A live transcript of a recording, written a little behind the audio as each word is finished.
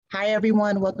Hi,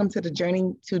 everyone. Welcome to the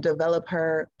Journey to Develop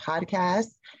Her podcast.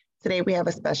 Today, we have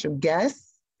a special guest,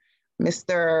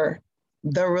 Mr.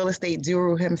 The Real Estate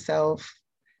Guru himself,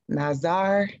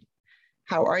 Nazar.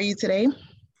 How are you today?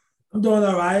 I'm doing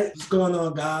all right. What's going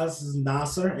on, guys? This is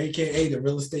Nasser, aka the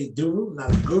Real Estate Guru,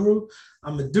 not a guru.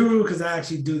 I'm a guru because I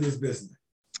actually do this business.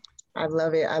 I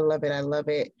love it. I love it. I love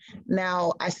it.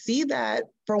 Now, I see that,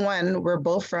 for one, we're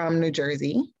both from New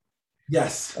Jersey.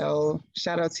 Yes. So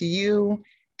shout out to you.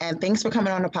 And thanks for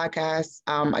coming on the podcast.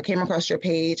 I came across your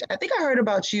page. I think I heard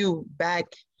about you back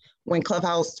when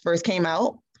Clubhouse first came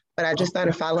out, but I just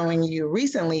started following you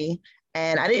recently,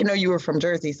 and I didn't know you were from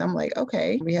Jersey. So I'm like,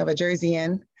 okay, we have a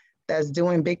Jerseyan that's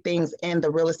doing big things in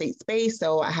the real estate space.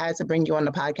 So I had to bring you on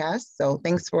the podcast. So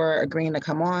thanks for agreeing to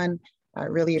come on. I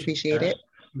really appreciate it.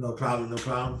 No problem, no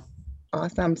problem.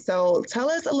 Awesome. So tell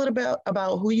us a little bit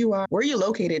about who you are, where you're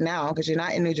located now, because you're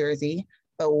not in New Jersey,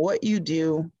 but what you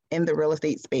do in the real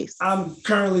estate space. I'm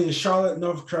currently in Charlotte,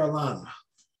 North Carolina.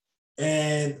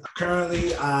 And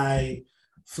currently I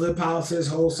flip houses,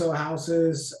 wholesale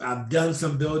houses. I've done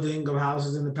some building of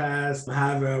houses in the past. I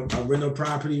have a rental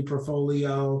property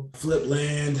portfolio, flip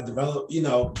land, develop,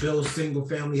 build single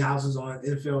family houses on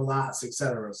infill lots,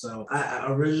 etc. So I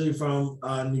originally from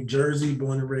New Jersey,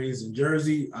 born and raised in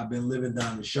Jersey. I've been living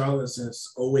down in Charlotte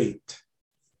since 2008.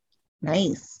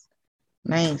 Nice.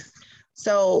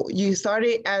 So you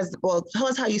started tell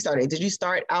us how you started. Did you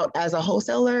start out as a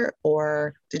wholesaler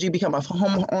or did you become a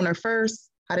homeowner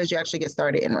first? How did you actually get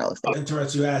started in real estate?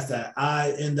 Interesting you asked that.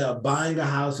 I ended up buying a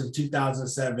house in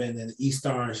 2007 in East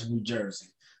Orange, New Jersey.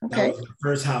 Okay. That was the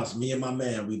first house, me and my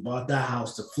man. We bought that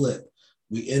house to flip.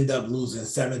 We ended up losing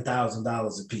 $7,000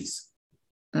 a piece.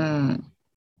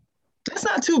 That's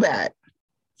not too bad.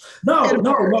 No.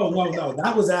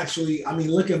 That was actually,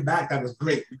 looking back, that was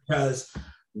great because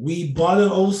we bought in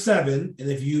 2007, and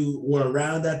if you were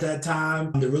around at that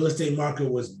time, the real estate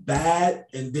market was bad,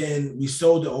 and then we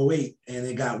sold in 2008, and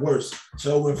it got worse.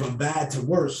 So it went from bad to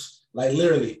worse, like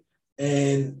literally.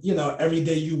 And, every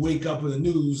day you wake up with the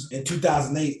news, in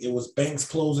 2008, it was banks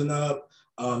closing up.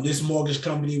 This mortgage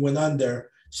company went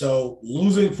under. So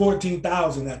losing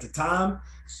 $14,000 at the time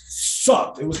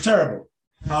sucked. It was terrible.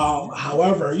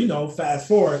 However, fast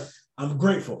forward, I'm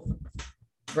grateful.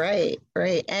 Right.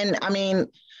 And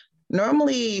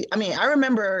normally, I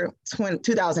remember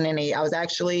 2008, I was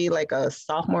actually like a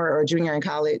sophomore or junior in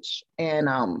college. And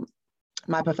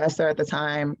my professor at the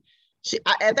time,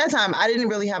 at that time, I didn't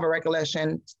really have a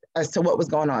recollection as to what was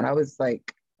going on. I was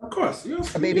like, of course, you're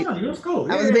a baby. You're cool.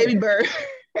 I was a baby bird.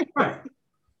 Right.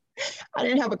 I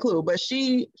didn't have a clue, but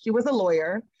she was a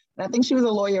lawyer. And I think she was a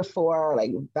lawyer for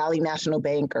like Valley National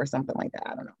Bank or something like that.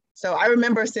 I don't know. So I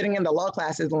remember sitting in the law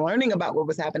classes and learning about what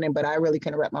was happening, but I really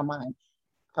couldn't wrap my mind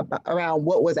around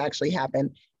what was actually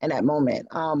happening in that moment.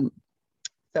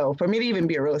 So for me to even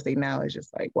be a real estate now is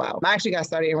just like, wow. I actually got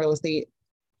started in real estate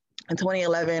in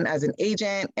 2011 as an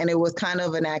agent, and it was kind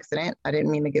of an accident. I didn't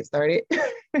mean to get started,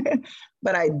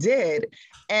 but I did.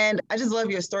 And I just love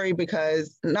your story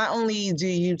because not only do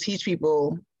you teach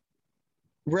people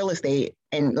real estate,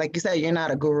 and like you said, you're not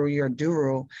a guru, you're a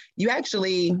guru.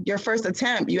 Your first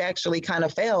attempt, you actually kind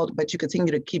of failed, but you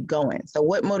continue to keep going. So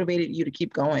what motivated you to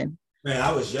keep going? Man,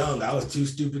 I was young. I was too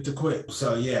stupid to quit.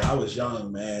 So yeah, I was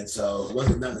young, man. So it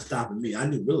wasn't nothing stopping me. I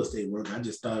knew real estate work. I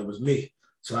just thought it was me.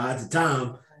 So at the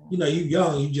time, you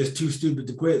young, you just too stupid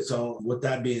to quit. So with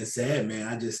that being said, man,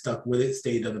 I just stuck with it,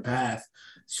 stayed on the path.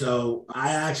 So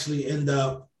I actually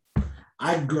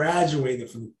I graduated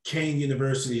from Kane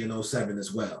University in 2007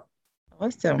 as well.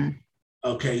 Awesome.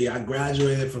 Okay, yeah, I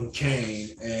graduated from Kane,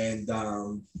 and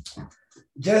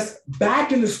just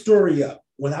backing the story up,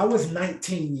 when I was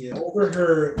 19 years, I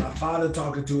overheard my father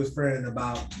talking to his friend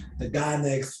about the guy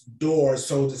next door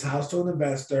sold his house to an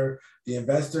investor. The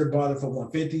investor bought it for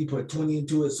 $150, put 20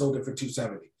 into it, sold it for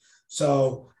 $270.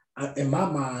 So in my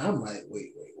mind, I'm like,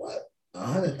 wait, what?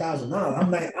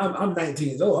 $100,000. I'm 19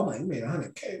 years old. I'm like, you made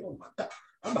 $100K. Oh my God,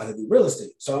 I'm about to do real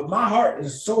estate. So my heart and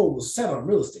soul was set on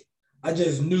real estate. I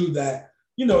just knew that,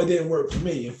 it didn't work for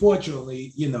me. And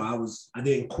fortunately, I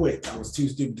didn't quit. I was too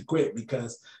stupid to quit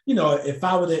because, if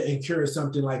I would have incurred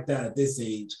something like that at this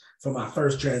age for my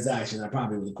first transaction, I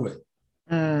probably would have quit.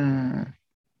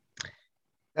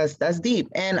 That's deep.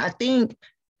 And I think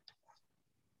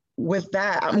with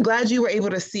that, I'm glad you were able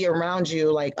to see around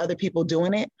you, like other people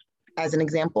doing it as an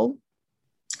example.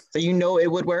 So,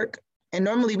 it would work. And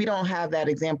normally we don't have that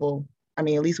example. At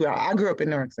least where I grew up in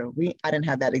Newark, so I didn't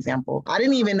have that example. I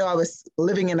didn't even know I was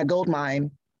living in a gold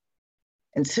mine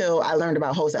until I learned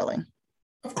about wholesaling.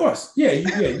 Of course. Yeah,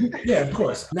 of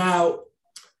course. Now,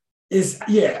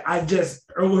 I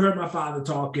just overheard my father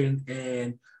talking,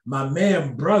 and my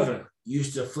man brother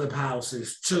used to flip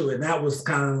houses too. And that was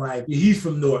kind of like, he's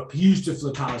from Newark. He used to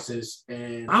flip houses.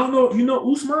 And I don't know, you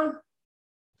know Usman?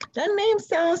 That name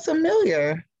sounds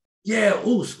familiar. Yeah,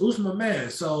 Us my man.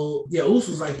 So yeah, Us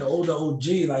was like the older OG.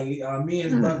 Like me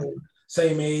and his brother,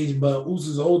 same age, but Us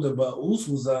is older. But Us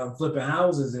was flipping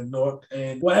houses in Newark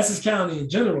and Essex County in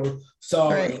general. So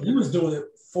he was doing it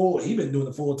he been doing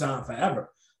it full time forever.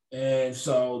 And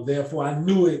so therefore I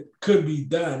knew it could be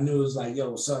done. I knew it was like,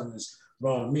 yo, something is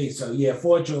wrong with me. So yeah,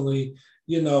 fortunately,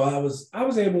 you know, I was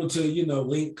able to, you know,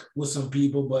 link with some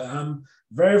people, but I'm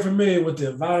very familiar with the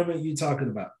environment you're talking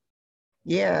about.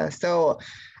 Yeah. So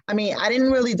I mean, I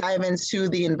didn't really dive into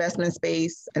the investment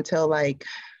space until like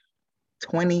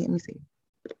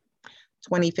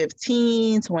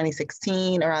 2015,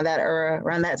 2016, around that era,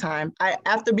 around that time.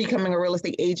 After becoming a real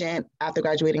estate agent, after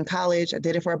graduating college, I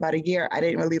did it for about a year. I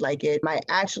didn't really like it. I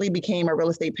actually became a real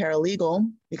estate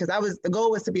paralegal because the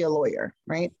goal was to be a lawyer,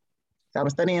 right? So I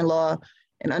was studying law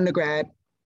in undergrad.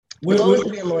 The goal was to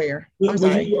be a lawyer. I'm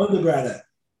sorry. Where did you undergrad at?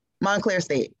 Montclair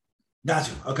State.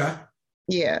 Gotcha. Okay.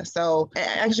 Yeah, so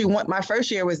actually my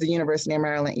first year was the University of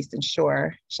Maryland Eastern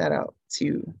Shore. Shout out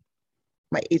to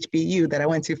my HBU that I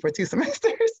went to for 2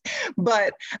 semesters.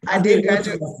 But I did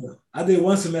graduate. I did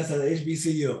 1 semester at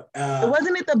HBCU.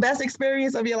 Wasn't it the best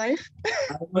experience of your life?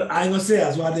 I ain't gonna say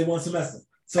that's why I did 1 semester.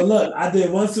 So look, I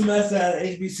did 1 semester at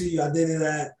HBCU. I did it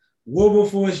at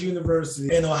Wilberforce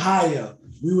University in Ohio.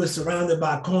 We were surrounded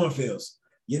by cornfields.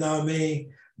 You know what I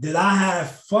mean? Did I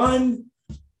have fun?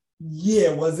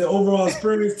 Yeah. Was the overall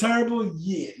experience terrible?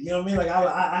 Yeah. You know what I mean? Like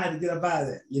I had to get up out of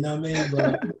it. You know what I mean?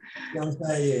 But you know what I'm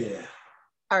saying? Yeah.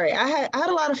 All right. I had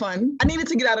a lot of fun. I needed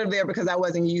to get out of there because I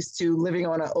wasn't used to living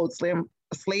on an old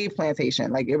slave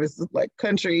plantation. Like it was like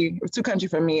country. It was too country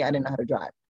for me. I didn't know how to drive.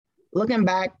 Looking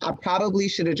back, I probably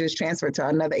should have just transferred to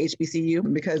another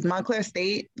HBCU because Montclair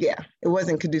State, yeah, it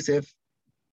wasn't conducive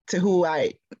to who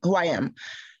I am.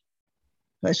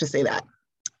 Let's just say that.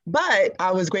 But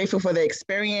I was grateful for the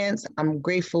experience. I'm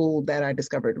grateful that I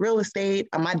discovered real estate.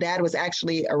 My dad was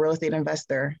actually a real estate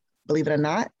investor, believe it or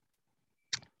not.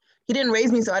 He didn't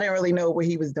raise me, so I didn't really know what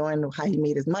he was doing, how he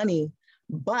made his money.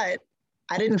 But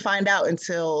I didn't find out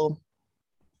until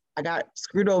I got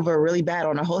screwed over really bad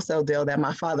on a wholesale deal that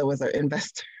my father was an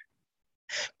investor.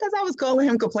 Because I was calling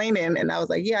him complaining, and I was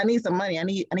like, yeah, I need some money. I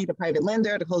need a private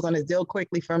lender to close on this deal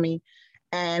quickly for me.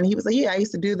 And he was like, yeah, I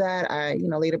used to do that. I,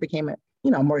 later became a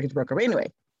mortgage broker. But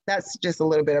anyway, that's just a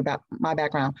little bit about my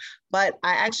background. But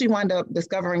I actually wound up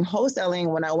discovering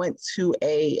wholesaling when I went to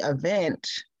a event.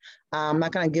 I'm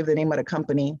not going to give the name of the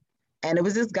company. And it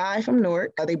was this guy from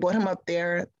Newark. They brought him up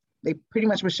there. They pretty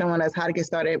much were showing us how to get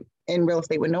started in real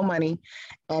estate with no money.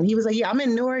 And he was like, yeah, I'm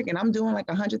in Newark and I'm doing like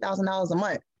 $100,000 a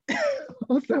month.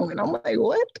 And I'm like,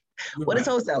 what? What is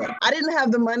wholesaling? I didn't have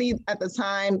the money at the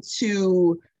time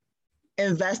to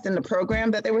invest in the program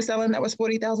that they were selling that was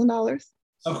 $40,000.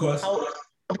 Of course.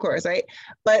 Of course, right?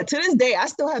 But to this day, I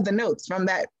still have the notes from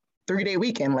that 3-day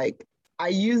weekend. Like I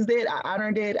used it, I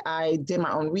honored it, I did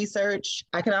my own research.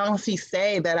 I can honestly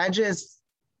say that I just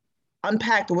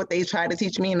unpacked what they tried to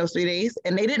teach me in those 3 days,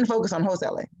 and they didn't focus on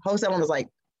wholesaling. Wholesaling was like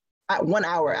 1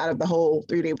 hour out of the whole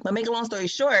 3 day. But make a long story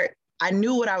short, I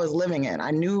knew what I was living in.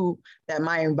 I knew that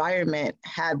my environment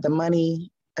had the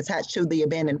money attached to the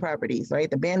abandoned properties, right?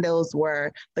 The bandos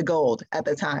were the gold at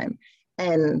the time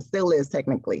and still is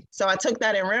technically. So I took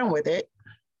that and ran with it.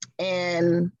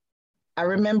 And I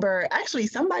remember actually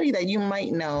somebody that you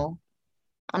might know,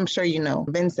 I'm sure you know,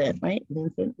 Vincent, right?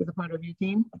 Vincent is a part of your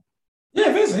team.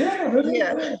 Yeah, Vincent,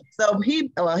 yeah. Yeah. So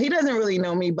he doesn't really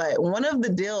know me, but one of the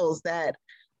deals that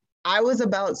I was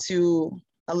about to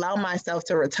allow myself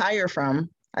to retire from,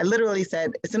 I literally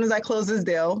said, as soon as I close this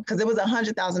deal, because it was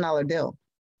 $100,000 deal.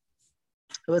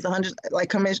 It was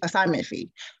commission assignment fee.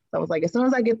 So I was like, as soon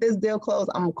as I get this deal closed,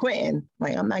 I'm quitting.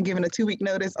 Like, I'm not giving a 2-week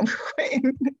notice, I'm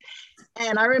quitting.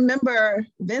 And I remember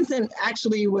Vincent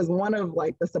actually was one of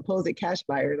like the supposed cash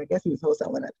buyers. I guess he was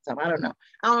wholesaling at the time. I don't know.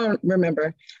 I don't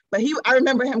remember. But I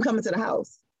remember him coming to the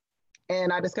house.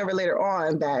 And I discovered later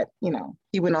on that,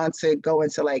 he went on to go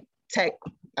into like tech,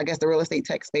 I guess the real estate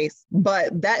tech space.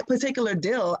 But that particular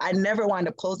deal, I never wound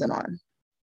up closing on.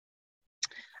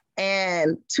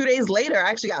 And 2 days later, I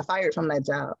actually got fired from that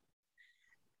job.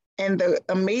 And the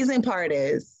amazing part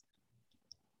is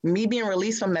me being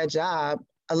released from that job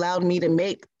allowed me to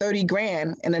make 30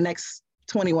 grand in the next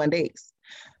 21 days.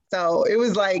 So it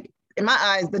was like, in my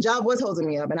eyes, the job was holding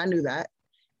me up and I knew that.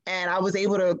 And I was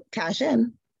able to cash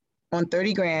in on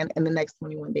 30 grand in the next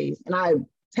 21 days. And I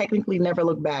technically never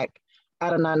looked back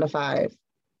at a 9-to-5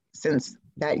 since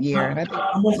that year.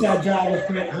 How much that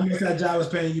job was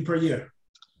paying you per year?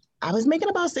 I was making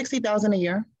about 60,000 a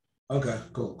year. Okay,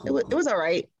 cool, It cool, was, cool. it was all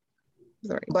right. It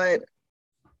was all right. But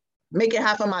making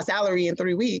half of my salary in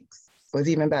 3 weeks was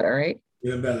even better, right?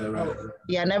 Even better, right? So,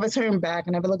 yeah, I never turned back.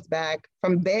 I never looked back.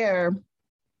 From there,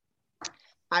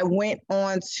 I went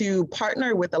on to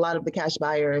partner with a lot of the cash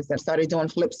buyers and started doing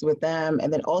flips with them.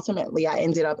 And then ultimately I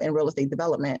ended up in real estate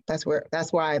development. That's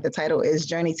why the title is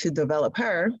Journey to Develop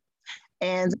Her.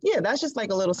 And yeah, that's just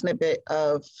like a little snippet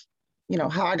of,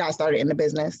 how I got started in the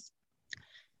business.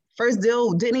 First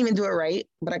deal, didn't even do it right,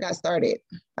 but I got started.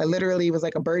 I literally was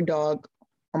like a bird dog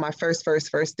on my first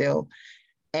deal.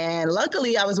 And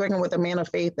luckily I was working with a man of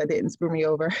faith that didn't screw me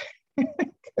over.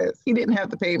 He didn't have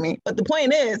to pay me. But the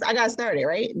point is, I got started,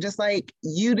 right? Just like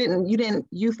you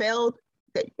failed.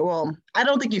 Well, I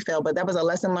don't think you failed, but that was a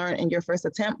lesson learned in your first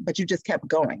attempt, but you just kept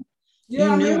going.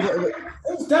 Yeah, it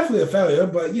was definitely a failure,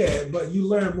 but you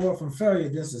learn more from failure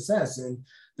than success. And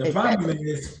the problem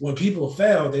is when people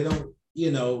fail, they don't,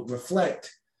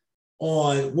 reflect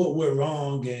on what went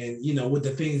wrong and, what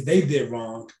the things they did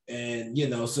wrong and,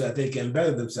 so that they can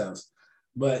better themselves.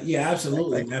 But yeah,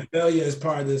 absolutely. Exactly. Now, failure is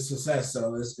part of the success.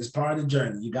 So it's part of the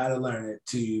journey. You got to learn it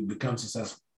to become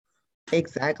successful.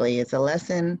 Exactly. It's a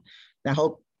lesson. And I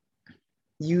hope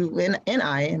you and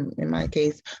I, in my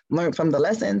case, learn from the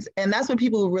lessons. And that's what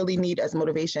people really need as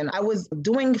motivation. I was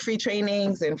doing free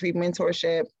trainings and free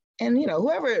mentorship. And,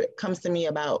 whoever comes to me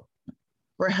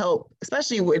for help,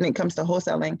 especially when it comes to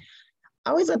wholesaling, I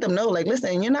always let them know, like,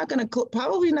 listen, you're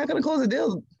probably not going to close a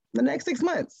deal the next 6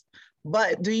 months.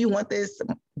 But do you want this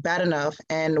bad enough?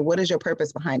 And what is your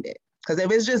purpose behind it? Because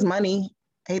if it's just money,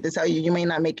 I hate to tell you, you may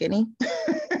not make any.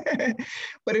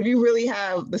 But if you really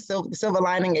have the silver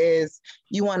lining is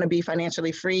you want to be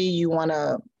financially free, you want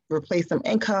to replace some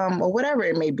income or whatever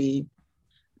it may be,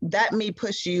 that may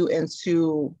push you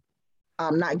into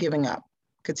not giving up,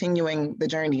 continuing the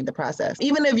journey, the process.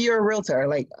 Even if you're a realtor,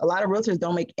 like a lot of realtors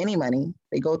don't make any money.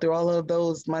 They go through all of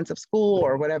those months of school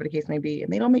or whatever the case may be,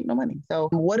 and they don't make no money. So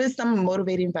what is some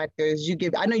motivating factors you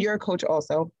give? I know you're a coach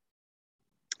also.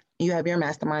 You have your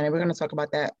mastermind, and we're going to talk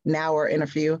about that now or in a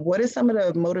few. What is some of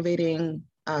the motivating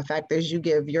factors you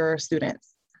give your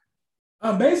students?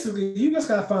 Basically, you just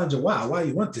got to find your why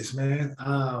you want this, man.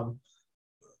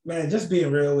 Man, just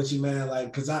being real with you, man.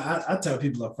 Like, because I tell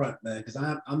people up front, man, because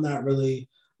I'm not really,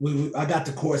 I got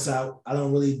the course out. I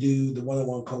don't really do the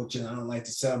one-on-one coaching. I don't like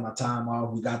to sell my time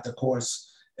off. We got the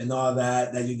course and all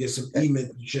that you get some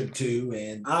e-mentorship to.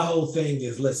 And our whole thing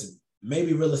is, listen,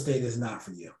 maybe real estate is not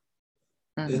for you.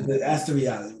 Mm-hmm. That's the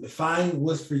reality. Find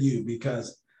what's for you,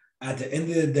 because at the end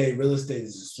of the day, real estate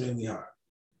is extremely hard.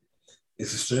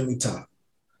 It's extremely tough.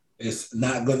 It's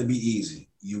not going to be easy.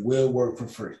 You will work for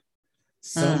free.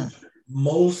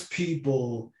 Most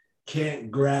people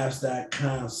can't grasp that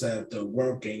concept of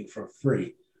working for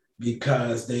free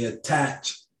because they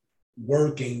attach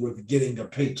working with getting a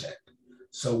paycheck.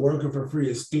 So working for free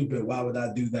is stupid. Why would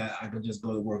I do that? I could just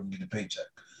go to work and get a paycheck.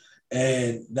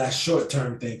 And that's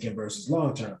short-term thinking versus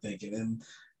long-term thinking.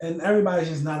 And everybody's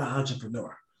just not an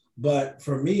entrepreneur. But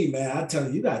for me, man, I tell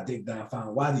you, you got to dig down,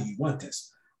 find why do you want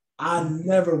this? I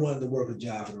never wanted to work a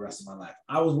job for the rest of my life.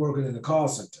 I was working in the call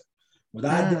center. What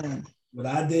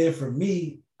I did for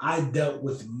me, I dealt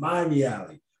with my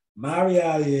reality. My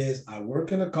reality is I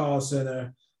work in a call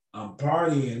center, I'm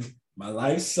partying, my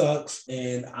life sucks,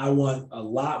 and I want a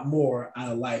lot more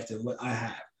out of life than what I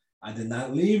have. I did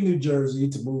not leave New Jersey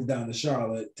to move down to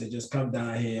Charlotte to just come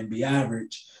down here and be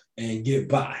average and get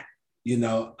by.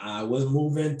 I was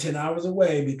moving 10 hours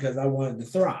away because I wanted to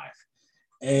thrive.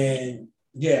 And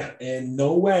yeah, in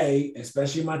no way,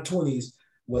 especially in my 20s,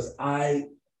 was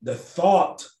the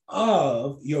thought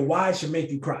of your why should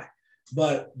make you cry,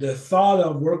 but the thought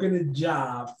of working a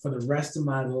job for the rest of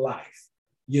my life,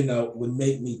 would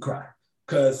make me cry.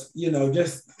 Because,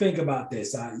 just think about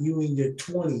this. You in your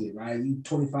 20s, right? You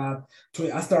 25,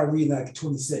 20. I started reading like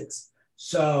 26.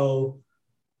 So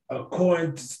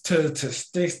according to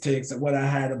statistics, what I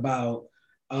had about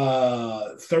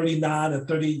 39 or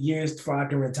 30 years before I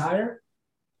can retire.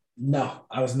 No,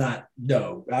 I was not.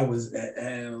 No, I wasn't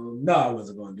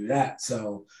going to do that.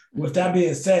 So with that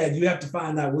being said, you have to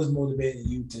find out what's motivating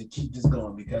you to keep this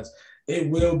going, because it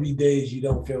will be days you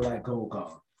don't feel like cold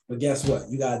calling. But guess what?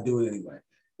 You got to do it anyway.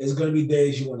 It's going to be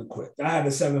days you want to quit. I have a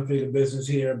 7-figure business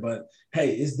here, but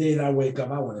hey, it's days I wake up,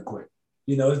 I want to quit.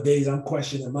 It's days I'm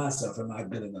questioning myself. Am I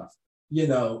good enough?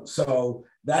 So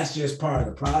that's just part of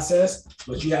the process,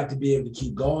 but you have to be able to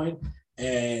keep going.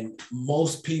 And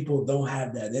most people don't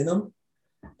have that in them.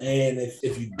 And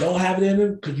if you don't have it in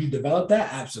them, could you develop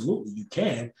that? Absolutely, you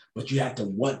can, but you have to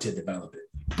want to develop it.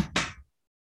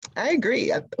 I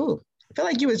agree. I feel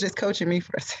like you was just coaching me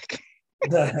for a second.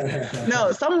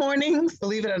 No, some mornings,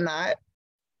 believe it or not,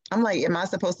 I'm like, am I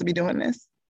supposed to be doing this?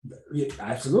 Yeah,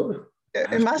 absolutely.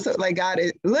 Am I so like God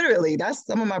is literally that's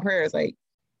some of my prayers. Like,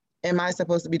 am I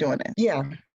supposed to be doing this? Yeah,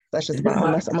 that's just about.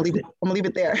 I'm gonna leave it. I'm gonna leave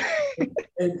it there.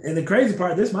 And the crazy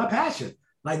part, this is my passion.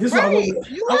 Like this is why Right,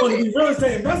 you I love want to it. be real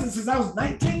estate investor since I was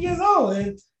 19 years old.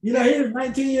 And here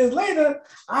 19 years later,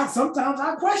 I sometimes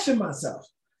I question myself.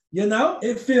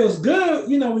 It feels good,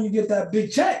 when you get that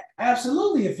big check.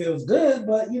 Absolutely, it feels good,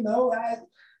 but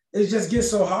it just gets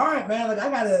so hard, man.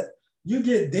 Like you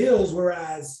get deals,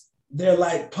 whereas they're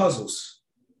like puzzles.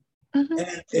 Mm-hmm.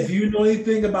 And if you know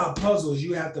anything about puzzles,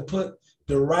 you have to put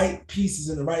the right pieces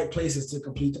in the right places to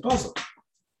complete the puzzle.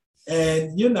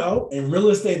 And in real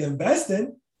estate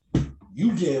investing,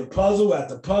 you get puzzle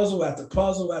after puzzle after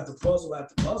puzzle after puzzle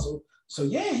after puzzle. So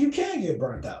yeah, you can get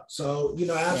burnt out. So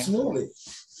absolutely.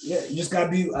 Yeah, you just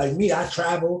gotta be like me. I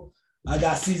travel. I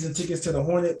got season tickets to the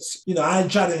Hornets. I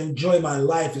try to enjoy my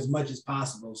life as much as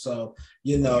possible. So,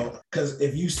 because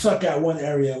if you suck at one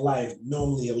area of life,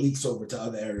 normally it leaks over to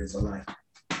other areas of life.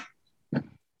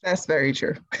 That's very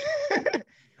true.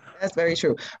 That's very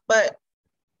true. But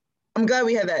I'm glad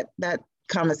we had that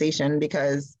conversation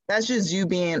because that's just you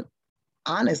being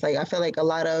honest. Like I feel like a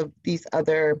lot of these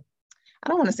other, I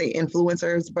don't want to say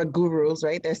influencers, but gurus,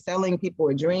 right? They're selling people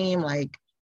a dream, like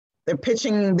they're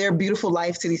pitching their beautiful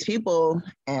life to these people,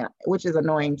 and which is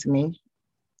annoying to me.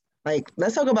 Like,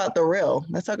 let's talk about the real.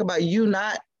 Let's talk about you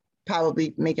not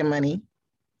probably making money.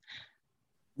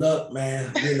 Look,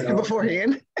 man,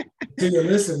 beforehand. To your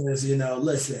listeners,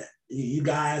 listen, you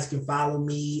guys can follow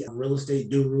me, Real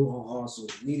Estate Guru, on all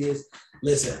social medias.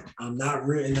 Listen, I'm not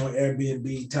written on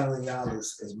Airbnb telling y'all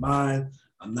it's mine.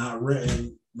 I'm not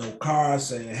written no car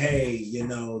saying, hey,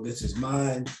 this is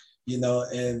mine,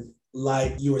 and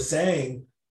like you were saying,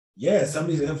 yeah, some of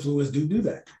these influencers do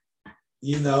that.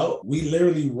 We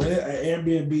literally rent an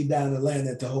Airbnb down in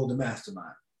Atlanta to hold the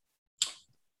mastermind.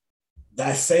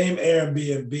 That same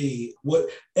Airbnb,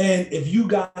 and if you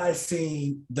guys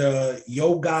seen the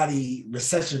Yo Gotti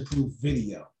recession proof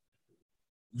video,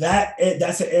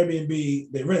 that's an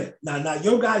Airbnb they rented. Now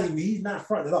Yo Gotti, he's not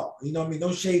front at all. You know what I mean?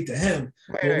 No shade to him.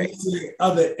 Right. But we see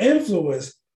other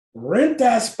influencers rent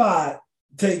that spot,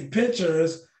 take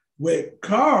pictures with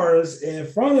cars in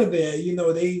front of there.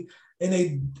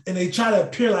 They try to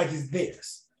appear like it's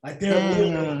theirs. Like they're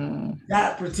living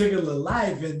that particular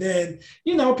life. And then,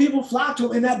 people flock to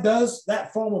them. And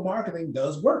that form of marketing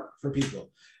does work for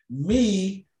people.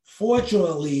 Me,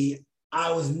 fortunately,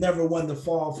 I was never one to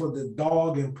fall for the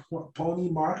dog and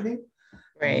pony marketing.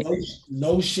 Right.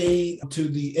 No shade to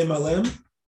the MLM,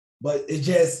 but it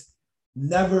just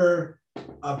never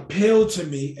appealed to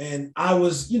me. And I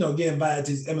was, getting invited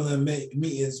to these MLM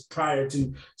meetings prior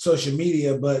to social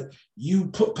media, but you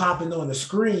popping on the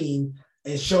screen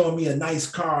and showing me a nice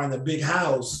car and a big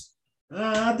house,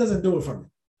 that doesn't do it for me.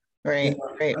 Right,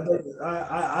 right.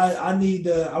 I need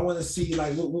I want to see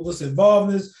like what's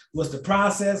involved in this, what's the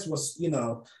process,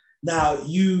 now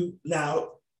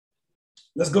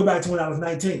let's go back to when I was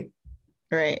 19.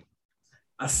 Right.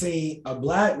 I seen a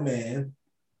black man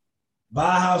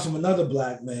buy a house from another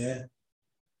black man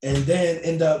and then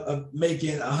end up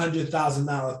making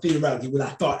 $100,000 theoretically, what I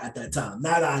thought at that time.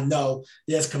 Now that I know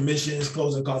there's commissions,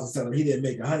 closing costs, etc. He didn't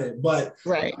make 100, but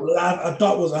right. What I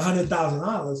thought was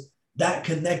 $100,000 that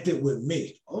connected with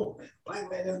me. Oh, man, black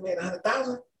man just made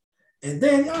 100,000, and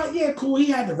then yeah, cool. He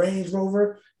had the Range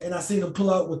Rover, and I seen him pull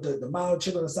up with the mild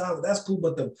chick on the side. That's cool,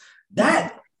 but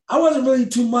that I wasn't really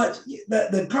too much.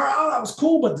 The car, that was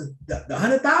cool, but the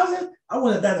 100,000, I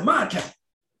wanted that in my account.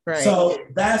 Right. So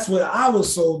that's what I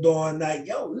was sold on. Like,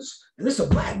 yo, this a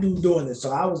black dude doing this.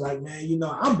 So I was like, man,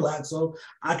 I'm black, so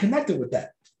I connected with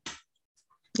that.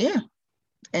 Yeah,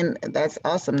 and that's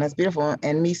awesome. That's beautiful.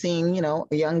 And me seeing, a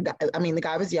young guy. I mean, the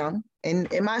guy was young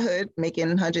and in my hood, making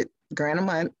 $100,000 a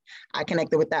month. I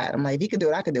connected with that. I'm like, if he could do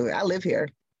it, I could do it. I live here.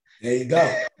 There you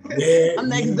go. I'm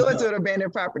next door to an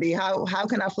abandoned property. How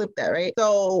can I flip that, right?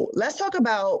 So let's talk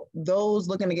about those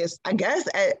looking to get, I guess,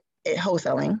 at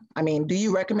wholesaling. I mean, do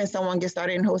you recommend someone get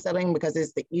started in wholesaling because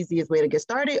it's the easiest way to get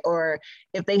started? Or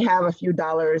if they have a few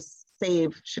dollars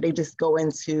saved, should they just go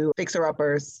into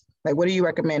fixer-uppers? Like, what do you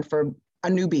recommend for a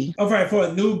newbie? All right, for a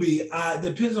newbie,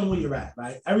 depends on where you're at,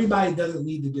 right? Everybody doesn't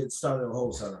need to get started a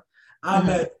wholesaler.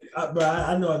 But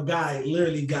I know a guy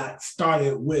literally got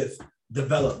started with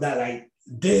develop that, like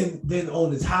didn't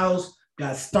own his house,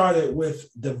 got started with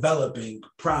developing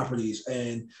properties.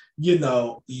 And, you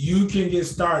can get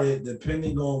started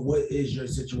depending on what is your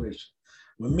situation.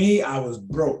 With me, I was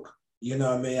broke.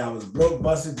 I was broke,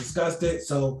 busted, disgusted.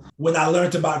 So when I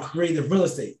learned about creative real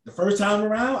estate, the first time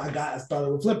around, I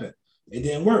started with flipping. It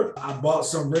didn't work. I bought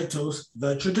some rentals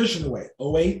the traditional way.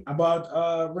 '08, I bought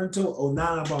a rental.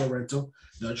 '09, I bought a rental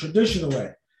the traditional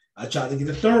way. I tried to get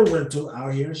a third rental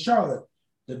out here in Charlotte.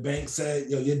 The bank said,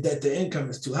 yo, your debt to income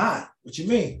is too high. What you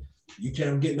mean? You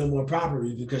can't get no more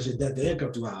properties because your debt to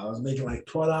income too high. I was making like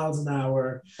 $12 an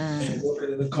hour and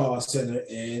working in the call center.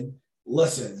 And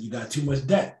listen, you got too much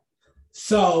debt.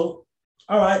 So,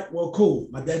 all right, well, cool.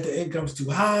 My debt to income's too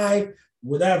high,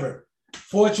 whatever.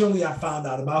 Fortunately, I found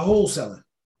out about wholesaling.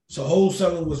 So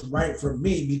wholesaling was right for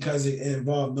me because it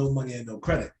involved no money and no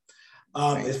credit.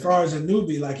 As far as a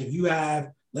newbie, like if you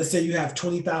have, let's say you have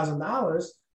 $20,000,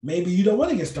 maybe you don't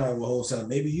want to get started with wholesaling.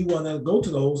 Maybe you want to go to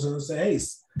the wholesaler and say, hey,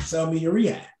 sell me your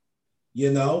rehab,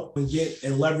 and get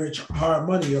and leverage hard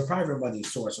money or private money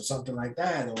source or something like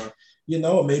that. Or,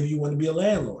 maybe you want to be a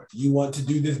landlord. You want to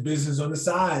do this business on the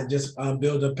side, just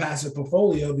build a passive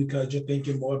portfolio because you're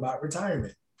thinking more about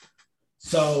retirement.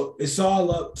 So it's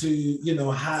all up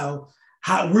to,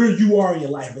 how where you are in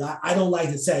your life. But I don't like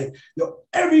to say,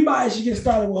 everybody should get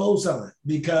started with wholesaling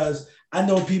because I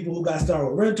know people who got started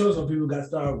with rentals, or people who got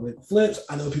started with flips.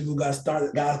 I know people who guys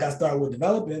got started with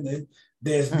development, and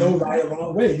there's no right or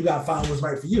wrong way. You got to find what's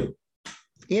right for you.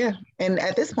 Yeah. And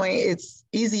at this point, it's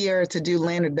easier to do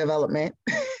land development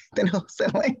than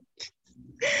wholesaling,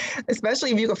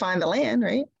 especially if you can find the land,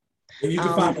 right? If you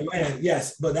can find the land,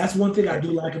 yes. But that's one thing I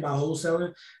do like about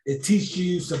wholesaling. It teaches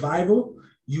you survival.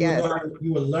 You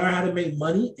will learn how to make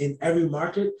money in every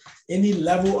market, any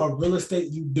level of real estate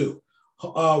you do.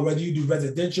 Whether you do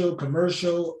residential,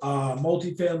 commercial,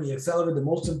 multifamily, etc.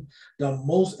 The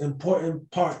most important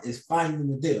part is finding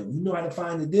the deal. You know how to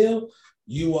find the deal,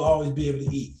 you will always be able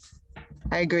to eat.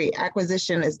 I agree.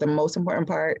 Acquisition is the most important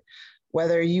part.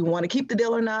 Whether you want to keep the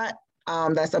deal or not,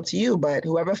 that's up to you. But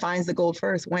whoever finds the gold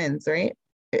first wins, right?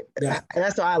 Yeah.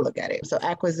 That's how I look at it. So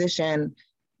acquisition,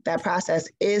 that process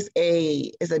is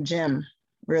a gem,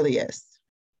 really is,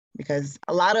 because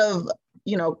a lot of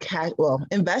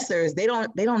investors, they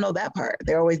don't know that part.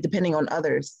 They're always depending on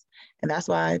others, and that's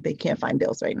why they can't find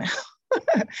deals right now.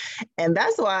 And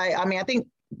that's why I think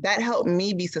that helped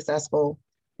me be successful,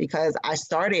 because I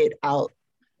started out,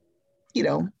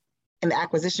 in the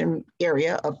acquisition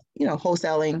area of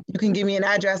wholesaling. You can give me an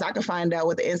address, I can find out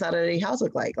what the inside of the house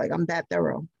look like. Like, I'm that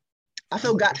thorough. I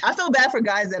feel bad for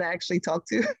guys that I actually talk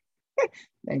to. I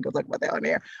ain't gonna talk about that on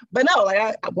air. But no,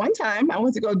 one time I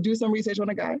went to go do some research on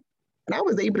a guy, and I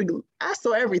was able to, I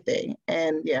saw everything.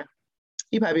 And yeah,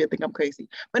 you probably think I'm crazy,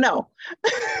 but no.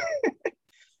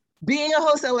 Being a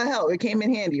wholesaler helped. It came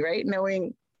in handy, right?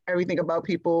 Knowing everything about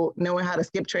people, knowing how to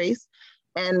skip trace.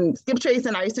 And skip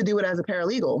tracing, I used to do it as a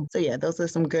paralegal. So yeah, those are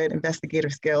some good investigator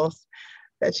skills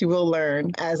that you will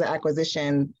learn as an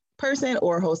acquisition person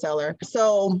or wholesaler.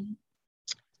 So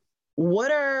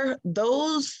what are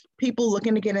those people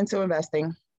looking to get into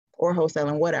investing or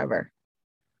wholesaling, whatever?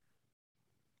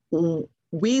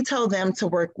 We tell them to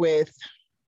work with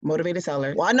motivated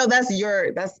sellers. Well, I know that's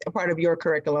a part of your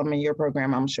curriculum and your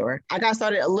program, I'm sure. I got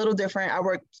started a little different. I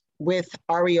worked with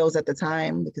REOs at the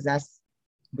time because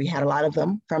we had a lot of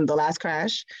them from the last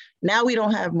crash. Now we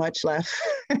don't have much left.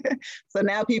 So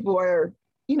now people are,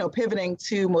 pivoting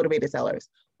to motivated sellers.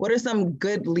 What are some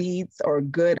good leads or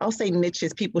good, I'll say,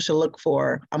 niches people should look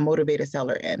for a motivated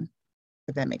seller in,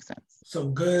 if that makes sense?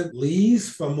 Some good leads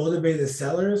for motivated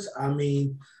sellers.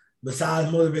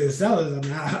 Besides motivated sellers,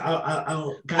 I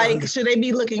don't. Should they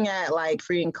be looking at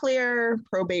free and clear,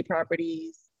 probate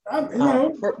properties,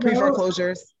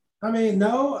 pre-foreclosures?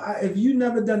 No. If you've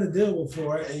never done a deal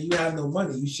before and you have no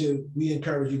money, we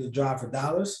encourage you to drive for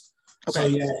dollars. Okay. So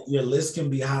your list can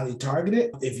be highly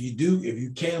targeted. If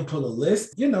you can pull a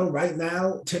list, right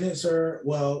now tenants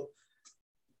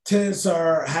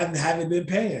haven't been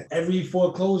paying. Every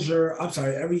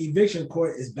eviction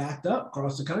court is backed up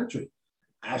across the country.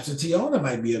 Absentee owner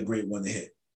might be a great one to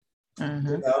hit.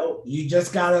 Mm-hmm. You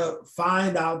just gotta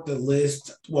find out the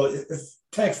list. Well, it's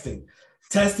texting.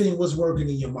 Testing what's working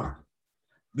in your market,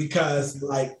 because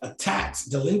a tax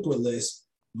delinquent list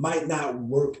might not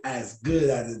work as good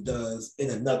as it does in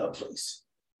another place.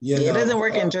 It doesn't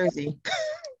work in Jersey.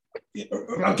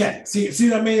 Okay, see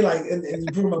what I mean? And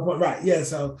you prove my point, right? Yeah.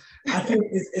 So I think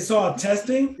it's all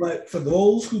testing. But for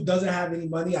those who doesn't have any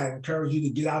money, I encourage you to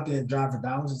get out there and drive for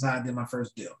dollars. That's how I did my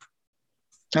first deal.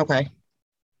 Okay,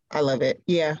 I love it.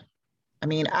 Yeah,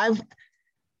 I've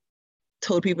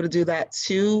told people to do that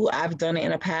too. I've done it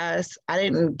in the past. I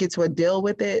didn't get to a deal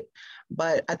with it,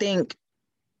 but I think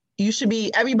you should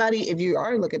be, everybody, if you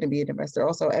are looking to be an investor,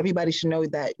 also everybody should know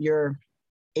that you're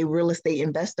a real estate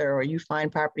investor, or you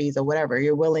find properties or whatever,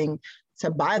 you're willing to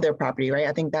buy their property, right?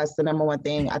 I think that's the number one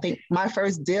thing. I think my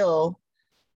first deal,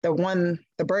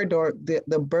 the bird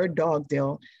dog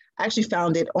deal, I actually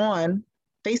found it on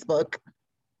Facebook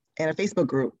in a Facebook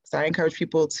group. So I encourage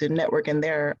people to network in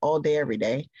there all day, every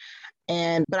day.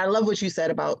 But I love what you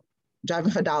said about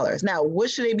driving for dollars. Now, what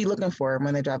should they be looking for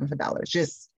when they're driving for dollars?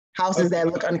 Just houses that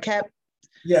look unkept?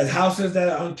 Yes, houses that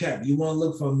are unkept. You want to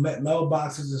look for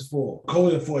mailboxes is full,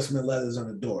 code enforcement letters on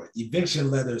the door,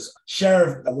 eviction letters,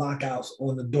 sheriff lockouts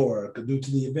on the door due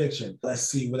to the eviction. Let's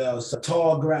see what else.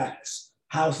 Tall grass,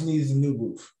 house needs a new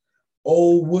roof,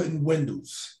 old wooden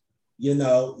windows. You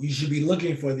know, you should be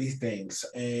looking for these things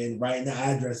and writing the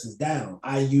addresses down.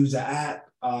 I use an app,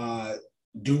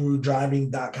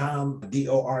 DoruDriving.com,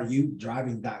 DORU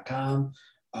driving.com.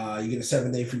 You get a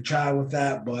 7-day free trial with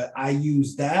that, but I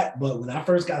use that. But when I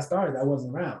first got started, I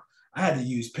wasn't around. I had to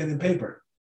use pen and paper.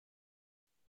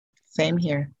 Same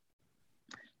here.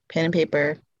 Pen and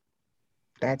paper.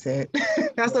 That's it.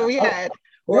 That's what we had.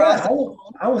 Yeah,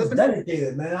 I was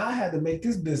dedicated, man. I had to make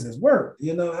this business work.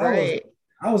 You know, I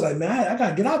was like, man, I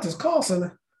gotta get out this call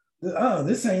center.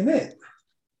 This ain't it.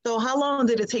 So how long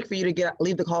did it take for you to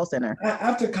leave the call center?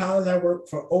 After college, I worked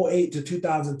for 2008 to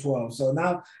 2012. So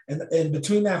now, in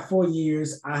between that 4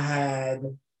 years, I had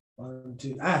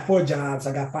 4 jobs.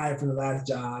 I got fired from the last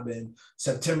job in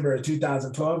September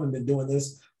 2012 and been doing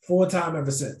this full time ever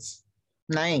since.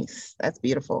 Nice. That's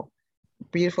beautiful.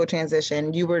 Beautiful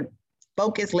transition. You were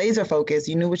focused, laser focused.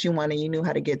 You knew what you wanted. You knew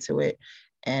how to get to it.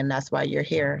 And that's why you're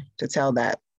here to tell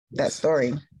that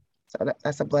story. So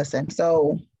that's a blessing.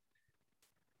 So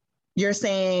you're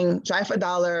saying drive for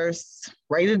dollars,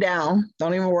 write it down.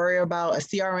 Don't even worry about a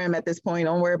CRM at this point.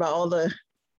 Don't worry about all the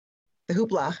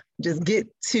hoopla. Just get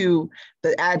to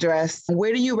the address.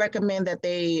 Where do you recommend that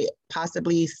they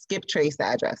possibly skip trace the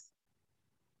address?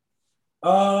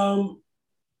 I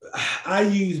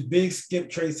use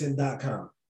bigskiptracing.com.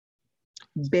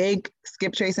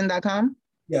 Bigskiptracing.com?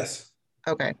 Yes.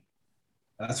 Okay.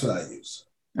 That's what I use.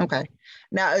 Okay.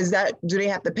 Now, do they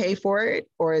have to pay for it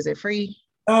or is it free?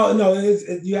 Oh, no,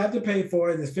 you have to pay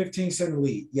for it. It's 15 cents a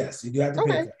lead. Yes, you do have to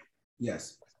pay for it.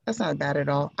 Yes. That's not bad at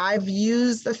all. I've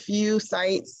used a few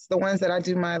sites, the ones that I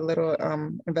do my little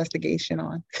investigation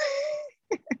on,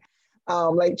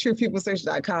 like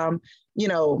truepeoplesearch.com. You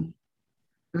know,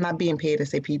 I'm not being paid to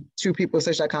say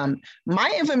truepeoplesearch.com.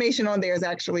 My information on there is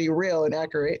actually real and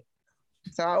accurate.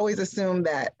 So I always assume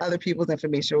that other people's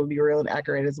information will be real and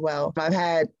accurate as well. I've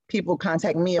had people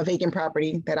contact me a vacant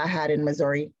property that I had in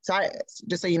Missouri. So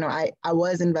just so you know, I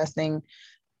was investing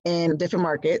in different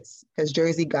markets because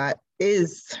Jersey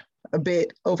is a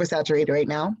bit oversaturated right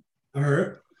now. I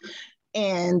heard.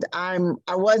 And I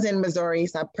was in Missouri,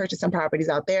 so I purchased some properties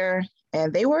out there,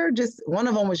 and one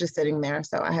of them was just sitting there.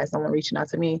 So I had someone reaching out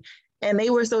to me, and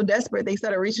they were so desperate they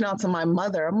started reaching out to my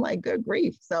mother. I'm like, good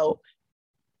grief. So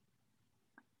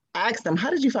I asked them, how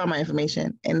did you find my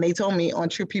information? And they told me on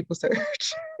True People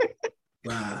Search.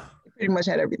 Wow. Pretty much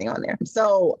had everything on there.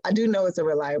 So I do know it's a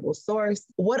reliable source.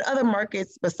 What other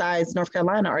markets besides North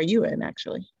Carolina are you in,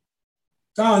 actually?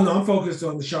 Oh, no, I'm focused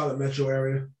on the Charlotte metro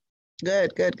area.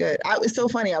 Good. It's so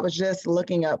funny. I was just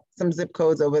looking up some zip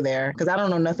codes over there because I don't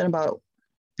know nothing about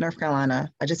North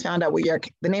Carolina. I just found out what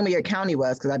the name of your county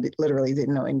was because I literally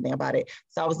didn't know anything about it.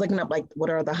 So I was looking up like what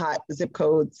are the hot zip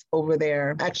codes over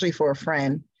there, actually for a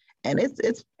friend. And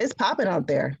it's popping out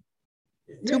there.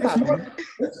 Too popping.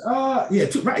 Right,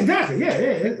 exactly. Yeah,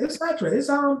 it's saturated. It's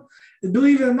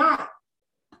believe it or not,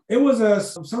 it was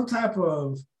some type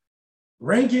of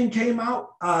ranking came out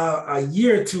a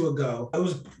year or two ago. It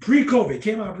was pre-COVID.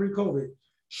 Came out pre-COVID.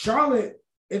 Charlotte,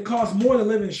 it costs more to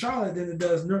live in Charlotte than it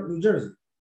does New Jersey.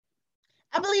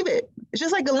 I believe it. It's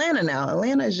just like Atlanta now.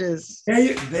 Atlanta is just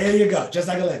there you go. Just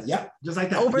like Atlanta. Yep, just like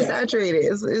that. Oversaturated.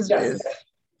 Yeah. It's just.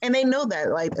 And they know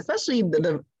that, like, especially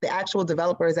the actual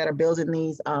developers that are building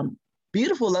these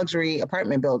beautiful luxury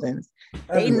apartment buildings,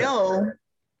 they know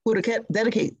who to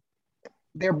dedicate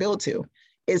their build to.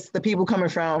 It's the people coming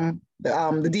from the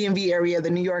DMV area, the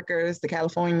New Yorkers, the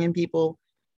Californian people.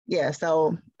 Yeah,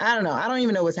 so I don't know. I don't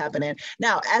even know what's happening.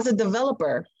 Now, as a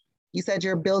developer, you said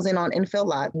you're building on infill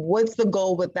lot. What's the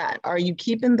goal with that? Are you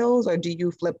keeping those or do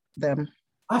you flip them?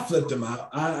 I flipped them out.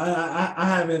 I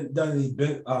haven't done any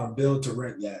build to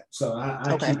rent yet, so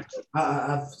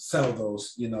I sell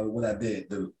those. You know what I did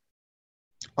do.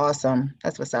 Awesome,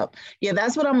 that's what's up. Yeah,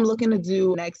 that's what I'm looking to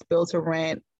do next. Build to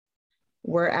rent.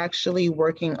 We're actually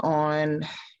working on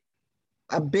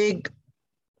a big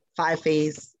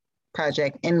 5-phase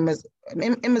project in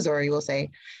Missouri. We'll say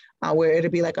where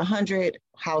it'll be like 100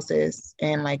 houses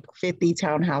and like 50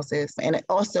 townhouses, and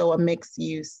also a mixed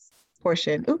use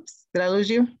portion. Oops. Did I lose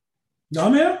you? No,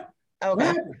 I'm here.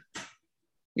 Okay.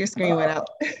 Your screen went out.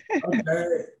 Okay.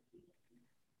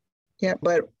 Yeah,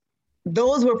 but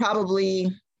those will probably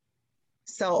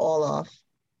sell all off.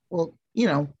 Well,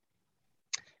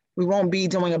 we won't be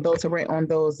doing a build to rent on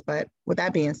those. But with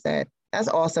that being said, that's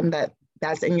awesome that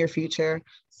that's in your future.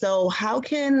 So how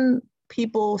can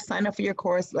people sign up for your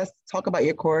course? Let's talk about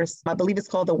your course. I believe it's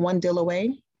called the One Deal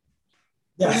Away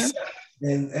Yes. program.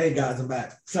 And hey guys, I'm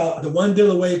back. So the One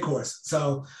Deal Away course.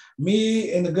 So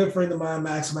me and a good friend of mine,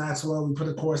 Max Maxwell, we put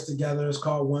a course together. It's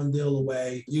called One Deal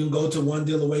Away. You can go to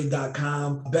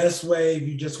onedealaway.com. Best way if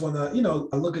you just want to,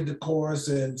 look at the course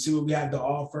and see what we have to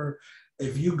offer.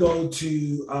 If you go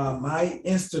to my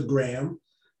Instagram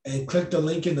and click the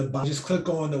link in the bio, just click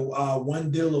on the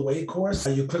One Deal Away course.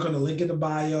 You click on the link in the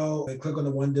bio and click on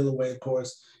the One Deal Away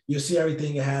course. You'll see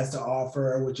everything it has to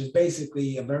offer, which is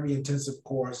basically a very intensive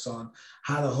course on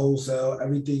how to wholesale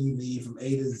everything you need from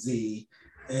A to Z.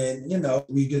 And,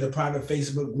 we get a private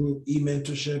Facebook group,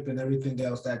 e-mentorship, and everything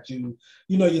else that you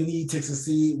need to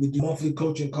succeed. We do monthly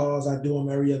coaching calls. I do them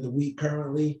every other week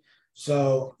currently.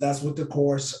 So that's what the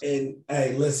course. And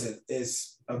hey, listen,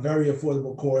 it's a very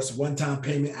affordable course, one-time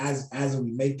payment as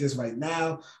we make this right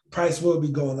now. Price will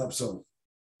be going up soon.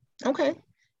 Okay.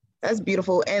 That's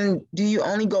beautiful. And do you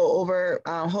only go over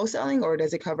wholesaling, or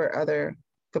does it cover other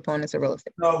components of real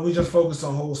estate? No, we just focus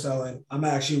on wholesaling. I'm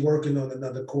actually working on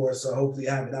another course, so hopefully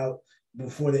have it out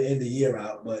before the end of the year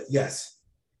out. But yes.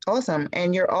 Awesome.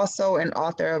 And you're also an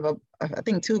author of I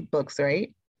think 2 books,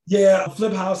 right? Yeah,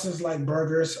 Flip Houses Like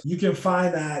Burgers. You can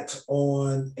find that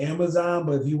on Amazon,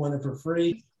 but if you want it for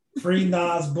free,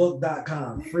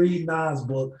 freenasbook.com. Free Nas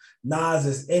book. Nas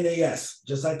is Nas,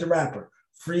 just like the rapper.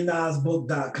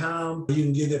 freenasbook.com. You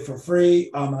can get it for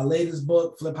free. My latest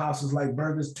book, Flip Houses Like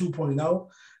Burgers 2.0,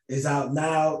 is out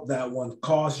now. That one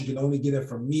costs. You can only get it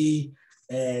from me.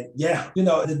 And yeah,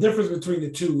 the difference between the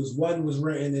two is one was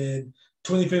written in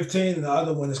 2015 and the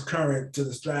other one is current to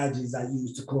the strategies I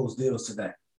use to close deals today.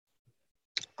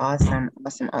 Awesome.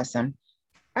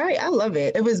 All right, I love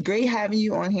it. It was great having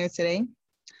you on here today.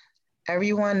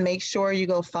 Everyone, make sure you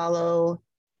go follow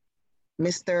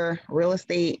Mr. Real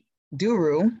Estate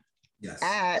Duru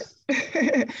at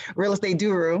Real Estate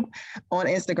Duru on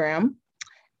Instagram.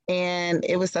 And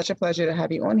it was such a pleasure to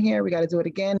have you on here. We got to do it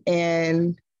again.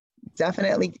 And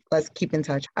definitely let's keep in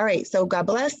touch. All right. So God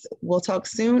bless. We'll talk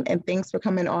soon. And thanks for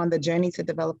coming on the Journey to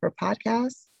Developer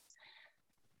podcast.